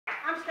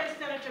State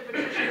Senator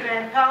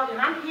Patricia Pelt, and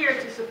I'm here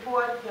to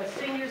support the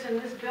seniors in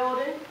this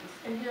building,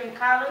 and here in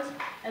Collins,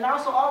 and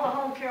also all the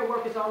home care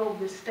workers all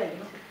over the state.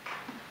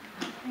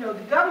 You know,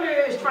 the governor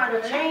is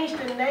trying to change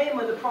the name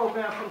of the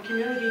program from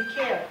Community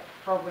Care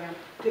Program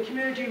to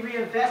Community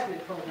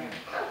Reinvestment Program.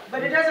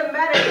 But it doesn't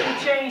matter if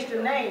you change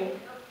the name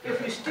if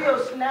you're still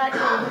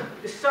snatching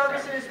the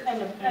services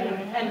and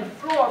the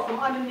floor from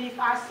underneath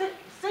our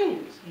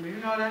seniors. You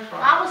know that's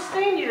right. Our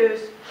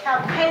seniors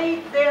have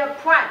paid their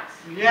price.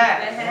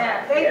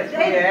 Yes. They've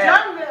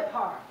done their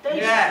part.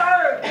 They've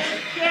served,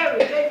 they've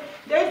carried,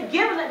 they've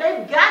given it,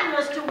 they've gotten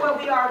us to where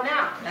we are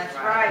now. That's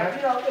right.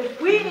 You know,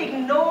 if we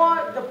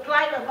ignore the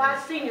plight of our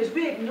seniors,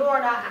 we're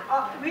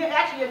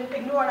actually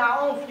ignoring our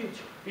own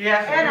future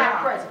and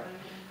our present.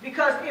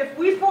 Because if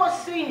we force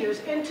seniors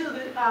into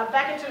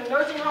back into the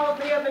nursing homes,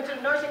 many of them into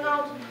the nursing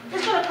homes,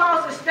 it's going to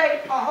cost the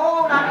state a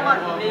whole lot of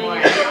money.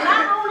 So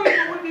not only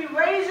will we be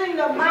raising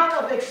the amount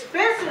of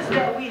expenses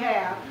that we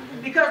have,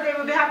 because they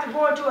would have to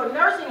go into a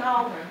nursing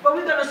home, but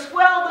we're going to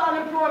swell the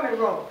unemployment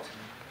rolls.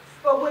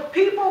 But with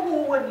people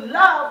who would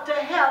love to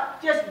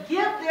help, just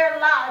give their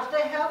lives to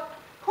help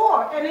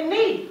poor and in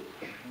need.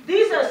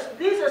 These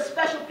are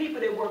special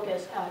people that work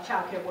as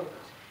child care workers.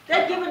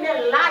 They're giving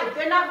their life.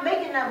 They're not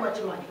making that much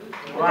money.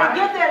 But they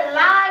give their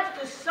lives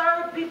to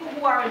serve people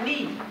who are in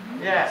need.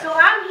 Yes. So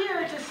I'm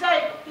here to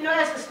say, you know,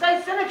 as a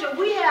state senator,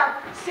 we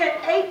have sent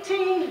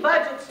 18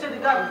 budgets to the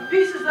governor,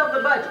 pieces of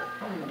the budget,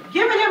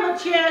 giving him a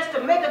chance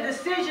to make a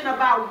decision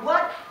about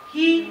what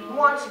he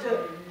wants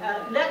to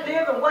let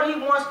live and what he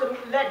wants to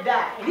let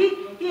die. And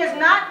he has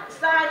not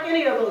signed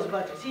any of those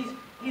budgets.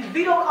 He's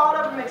vetoed all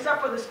of them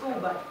except for the school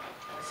budget.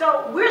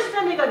 So we're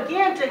sending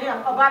again to him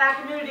about our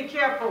community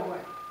care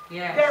program.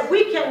 Yes. That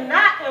we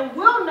cannot and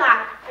will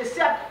not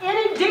accept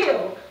any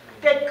deal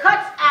that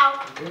cuts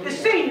out the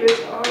seniors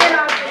in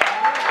our district.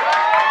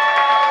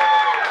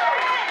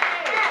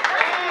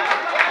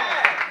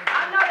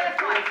 I know that's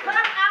right.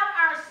 Cut out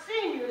our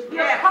seniors. We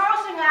are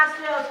costing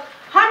ourselves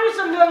hundreds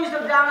of millions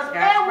of dollars,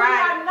 and we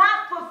are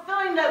not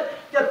fulfilling the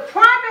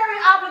primary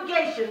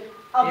obligation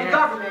of the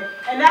government,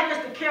 and that is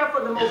to care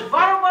for the most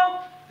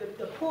vulnerable,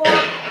 the poor,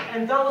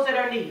 and those that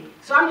are needy.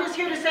 So I'm just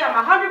here to say I'm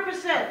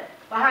 100%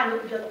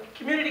 behind the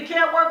community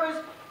care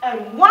workers and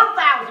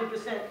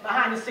 1,000%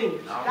 behind the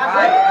seniors.